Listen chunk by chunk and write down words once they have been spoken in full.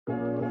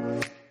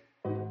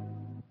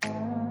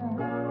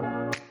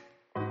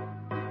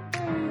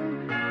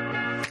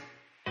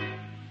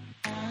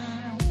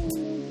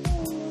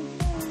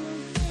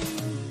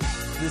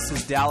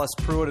This is Dallas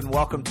Pruitt, and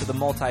welcome to the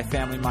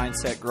Multifamily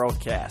Mindset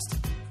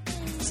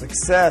Growthcast.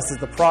 Success is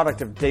the product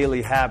of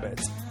daily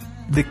habits.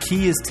 The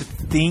key is to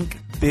think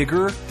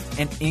bigger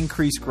and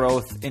increase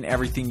growth in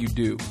everything you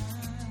do.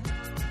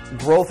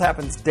 Growth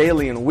happens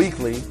daily and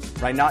weekly,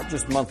 right? Not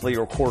just monthly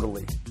or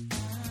quarterly.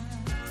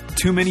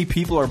 Too many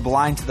people are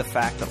blind to the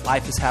fact that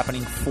life is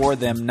happening for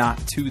them, not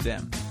to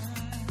them.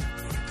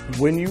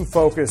 When you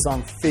focus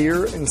on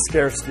fear and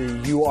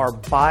scarcity, you are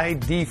by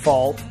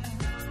default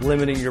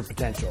limiting your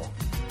potential.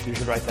 You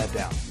should write that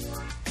down.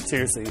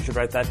 Seriously, you should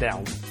write that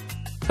down.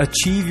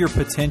 Achieve your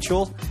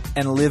potential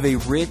and live a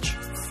rich,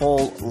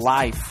 full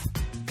life.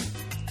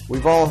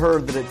 We've all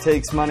heard that it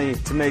takes money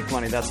to make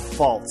money. That's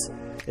false.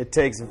 It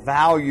takes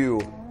value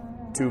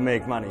to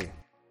make money.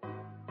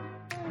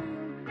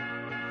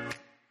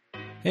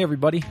 Hey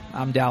everybody,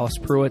 I'm Dallas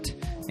Pruitt,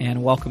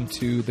 and welcome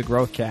to the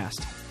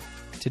Growthcast.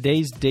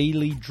 Today's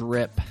daily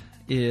drip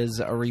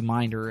is a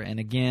reminder, and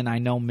again, I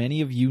know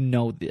many of you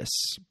know this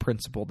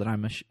principle that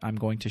I'm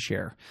going to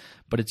share,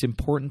 but it's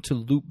important to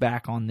loop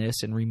back on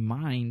this and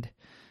remind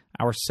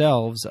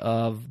ourselves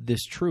of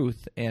this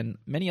truth and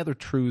many other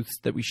truths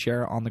that we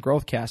share on the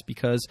Growthcast,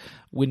 because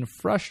when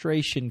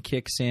frustration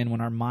kicks in, when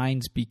our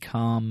minds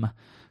become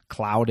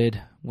clouded,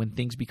 when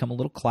things become a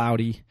little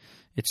cloudy,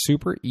 it's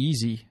super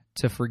easy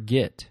to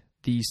forget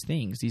these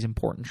things, these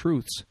important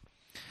truths.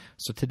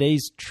 So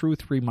today's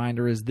truth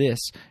reminder is this: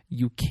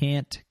 you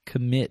can't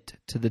commit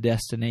to the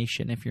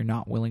destination if you're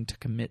not willing to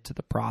commit to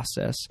the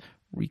process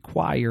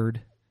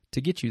required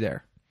to get you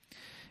there.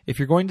 If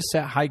you're going to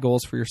set high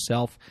goals for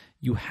yourself,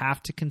 you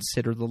have to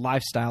consider the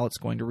lifestyle it's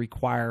going to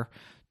require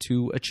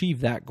to achieve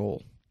that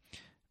goal.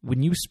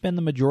 When you spend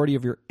the majority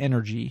of your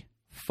energy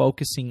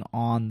focusing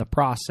on the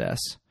process,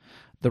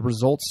 the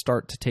results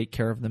start to take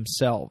care of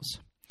themselves.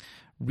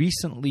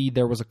 Recently,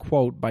 there was a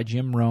quote by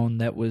Jim Rohn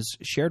that was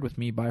shared with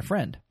me by a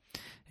friend.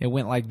 It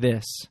went like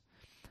this: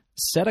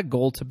 set a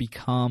goal to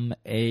become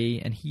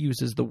and he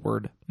uses the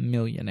word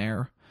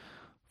millionaire,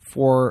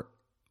 for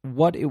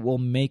what it will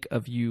make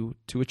of you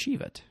to achieve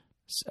it.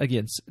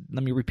 Again,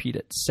 let me repeat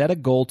it. Set a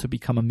goal to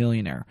become a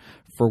millionaire,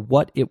 for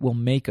what it will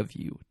make of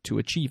you to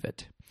achieve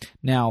it.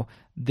 Now,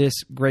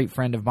 this great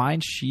friend of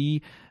mine,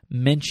 she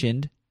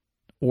mentioned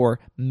or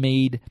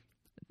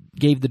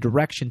gave the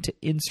direction to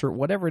insert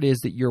whatever it is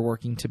that you're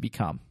working to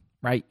become,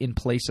 right, in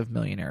place of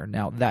millionaire.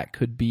 Now, that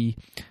could be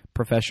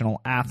professional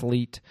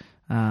athlete,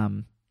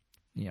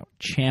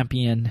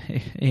 champion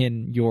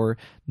in your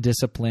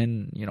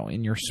discipline,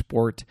 in your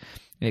sport.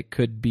 It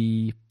could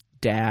be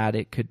dad.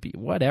 It could be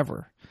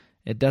whatever.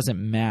 It doesn't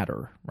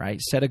matter, right?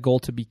 Set a goal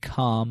to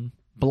become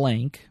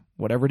blank,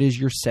 whatever it is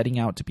you're setting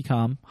out to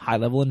become.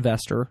 High-level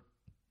investor,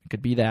 it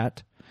could be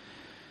that,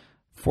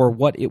 for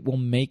what it will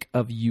make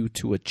of you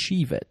to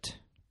achieve it,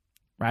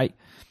 right?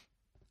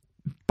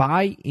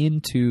 Buy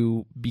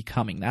into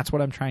becoming. That's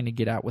what I'm trying to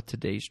get at with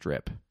today's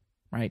drip,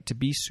 right? To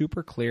be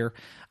super clear,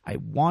 I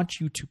want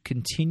you to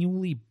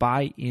continually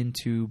buy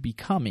into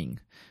becoming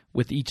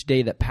with each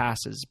day that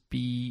passes,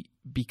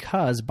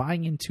 because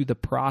buying into the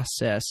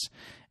process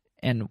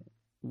and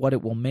what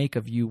it will make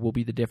of you will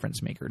be the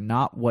difference maker,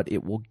 not what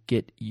it will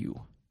get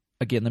you.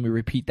 Again, let me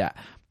repeat that.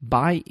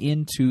 Buy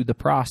into the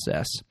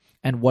process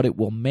and what it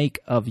will make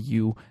of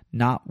you,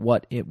 not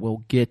what it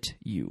will get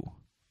you,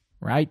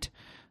 right?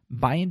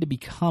 Buy into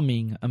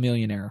becoming a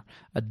millionaire,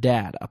 a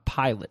dad, a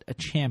pilot, a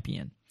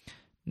champion,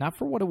 not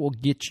for what it will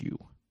get you,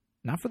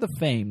 not for the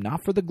fame,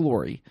 not for the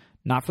glory,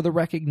 not for the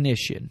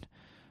recognition,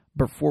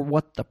 but for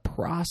what the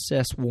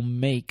process will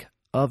make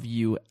of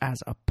you as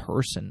a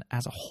person,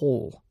 as a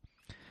whole.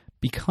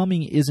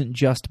 Becoming isn't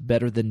just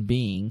better than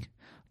being,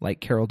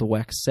 like Carol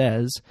Dweck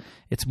says.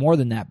 It's more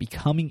than that.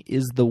 Becoming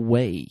is the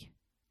way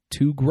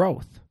to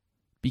growth.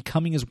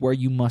 Becoming is where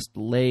you must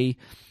lay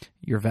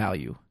your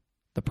value.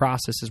 The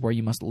process is where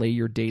you must lay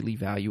your daily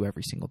value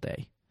every single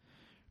day.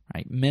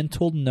 Right?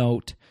 Mental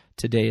note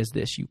today is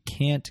this: you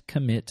can't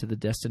commit to the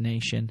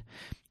destination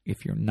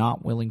if you're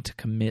not willing to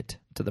commit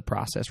to the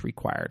process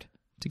required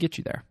to get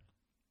you there.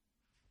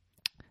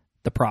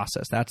 The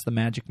process, that's the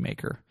magic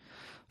maker.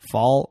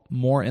 Fall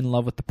more in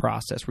love with the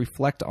process.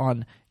 Reflect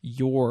on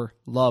your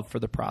love for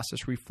the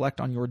process.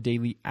 Reflect on your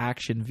daily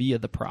action via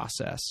the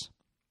process.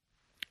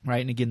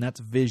 Right? And again,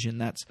 that's vision,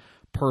 that's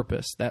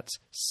purpose, that's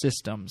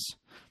systems,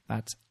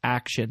 that's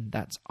action,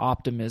 that's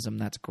optimism,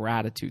 that's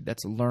gratitude,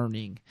 that's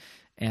learning,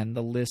 and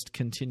the list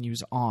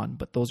continues on.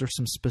 But those are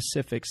some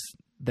specifics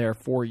there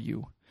for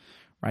you,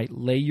 right?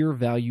 Lay your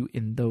value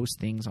in those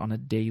things on a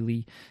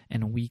daily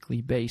and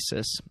weekly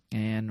basis,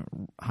 and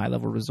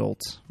high-level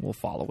results will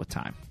follow with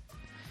time.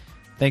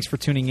 Thanks for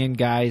tuning in,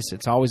 guys.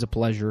 It's always a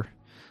pleasure.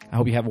 I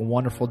hope you have a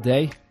wonderful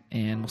day,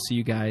 and we'll see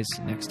you guys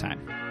next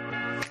time.